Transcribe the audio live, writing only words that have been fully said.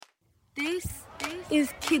This is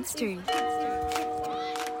Kidstory.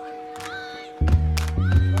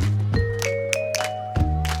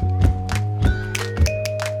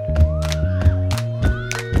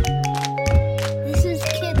 This is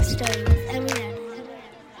Kidstory with Emmy.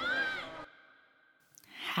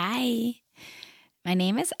 Hi, my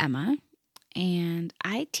name is Emma, and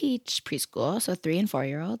I teach preschool, so 3 and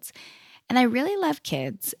 4-year-olds, and I really love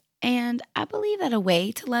kids, and I believe that a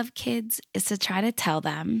way to love kids is to try to tell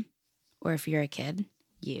them, or if you're a kid,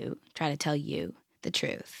 try to tell you the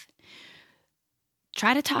truth.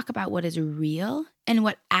 Try to talk about what is real and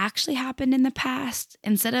what actually happened in the past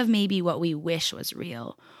instead of maybe what we wish was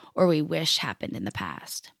real or we wish happened in the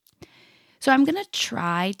past. So I'm going to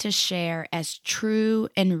try to share as true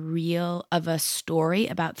and real of a story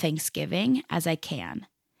about Thanksgiving as I can.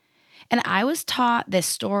 And I was taught this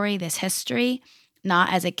story, this history,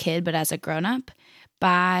 not as a kid, but as a grown-up,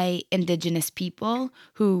 by Indigenous people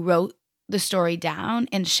who wrote the story down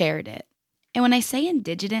and shared it. And when I say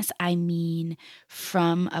Indigenous, I mean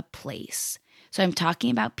from a place. So I'm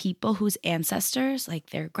talking about people whose ancestors,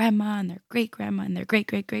 like their grandma and their great-grandma and their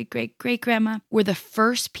great-great-great-great-great-grandma, were the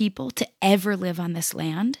first people to ever live on this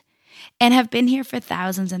land and have been here for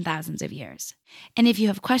thousands and thousands of years. And if you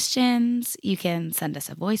have questions, you can send us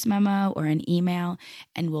a voice memo or an email,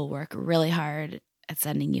 and we'll work really hard at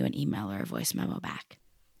sending you an email or a voice memo back.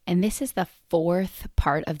 And this is the 4th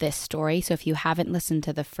part of this story, so if you haven't listened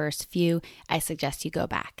to the first few, I suggest you go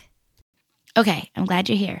back. Okay, I'm glad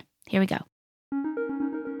you're here. Here we go.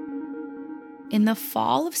 In the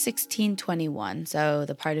fall of 1621, so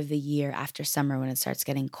the part of the year after summer when it starts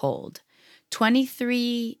getting cold,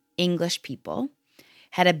 23 English people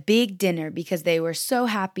had a big dinner because they were so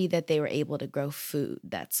happy that they were able to grow food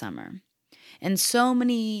that summer. And so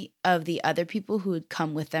many of the other people who had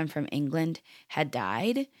come with them from England had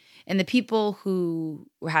died. And the people who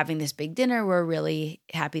were having this big dinner were really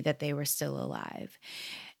happy that they were still alive.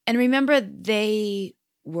 And remember, they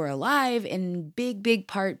were alive in big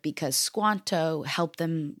part because Squanto helped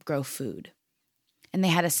them grow food. And they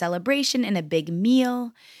had a celebration and a big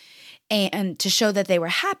meal. And to show that they were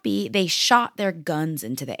happy, they shot their guns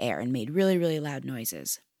into the air and made really loud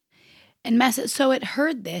noises. And Massasoit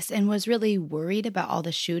heard this and was really worried about all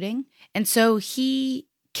the shooting. And so he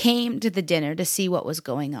came to the dinner to see what was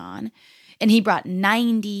going on. And he brought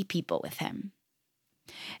 90 people with him.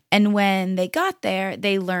 And when they got there,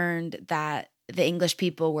 they learned that the English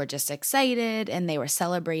people were just excited and they were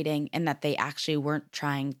celebrating and that they actually weren't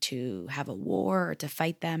trying to have a war or to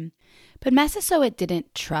fight them. But Massasoit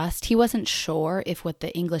didn't trust. He wasn't sure if what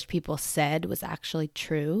the English people said was actually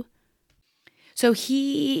true. So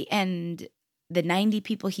he and the 90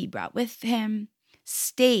 people he brought with him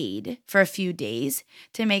stayed for a few days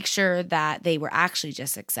to make sure that they were actually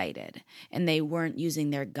just excited and they weren't using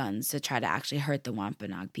their guns to try to actually hurt the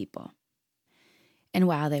Wampanoag people. And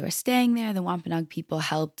while they were staying there, the Wampanoag people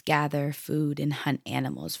helped gather food and hunt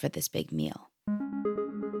animals for this big meal.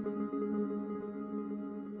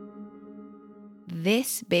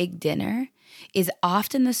 This big dinner is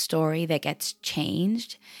often the story that gets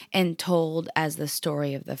changed and told as the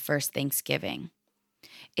story of the first Thanksgiving.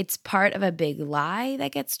 It's part of a big lie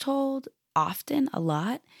that gets told often, a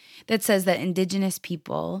lot, that says that Indigenous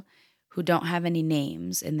people who don't have any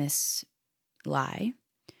names in this lie,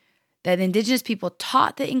 that Indigenous people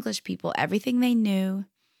taught the English people everything they knew.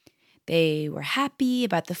 They were happy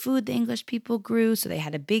about the food the English people grew, so they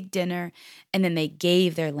had a big dinner, and then they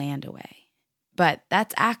gave their land away. But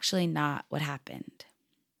that's actually not what happened.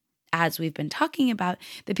 As we've been talking about,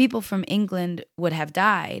 the people from England would have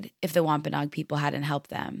died if the Wampanoag people hadn't helped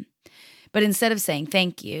them. But instead of saying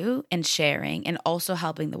thank you and sharing and also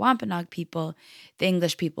helping the Wampanoag people, the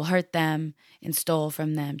English people hurt them and stole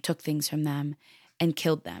from them, took things from them, and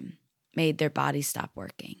killed them, made their bodies stop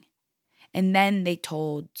working. And then they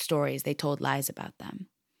told stories, they told lies about them.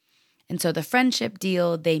 And so the friendship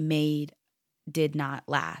deal they made did not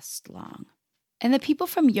last long. And the people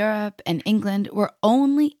from Europe and England were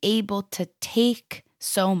only able to take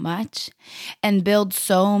so much and build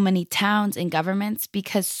so many towns and governments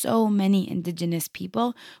because so many Indigenous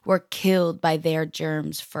people were killed by their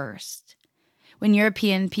germs first. When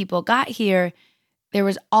European people got here, there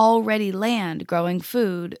was already land growing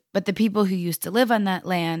food, but the people who used to live on that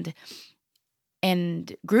land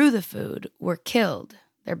and grew the food were killed.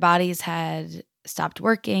 Their bodies had stopped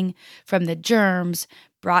working from the germs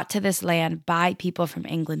brought to this land by people from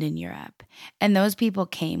England and Europe. And those people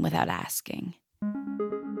came without asking.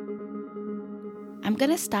 I'm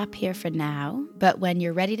going to stop here for now, but when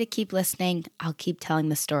you're ready to keep listening, I'll keep telling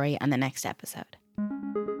the story on the next episode.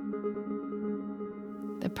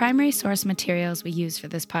 The primary source materials we use for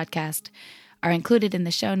this podcast are included in the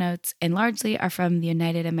show notes and largely are from the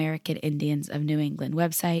United American Indians of New England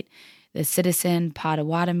website, the Citizen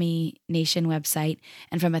Potawatomi Nation website,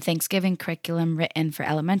 and from a Thanksgiving curriculum written for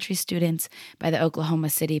elementary students by the Oklahoma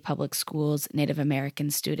City Public Schools Native American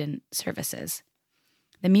Student Services.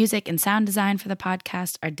 The music and sound design for the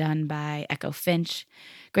podcast are done by Echo Finch.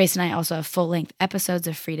 Grace and I also have full-length episodes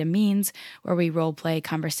of Freedom Means, where we role-play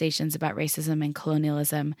conversations about racism and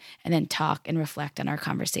colonialism, and then talk and reflect on our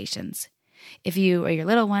conversations. If you or your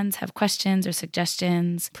little ones have questions or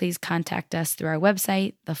suggestions, please contact us through our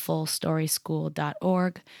website,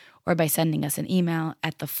 thefullstoryschool.org, or by sending us an email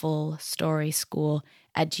at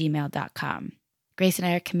thefullstoryschool@gmail.com. Grace and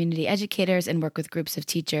I are community educators and work with groups of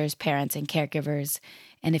teachers, parents, and caregivers.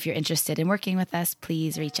 And if you're interested in working with us,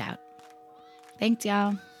 please reach out. Thanks,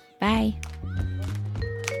 y'all. Bye.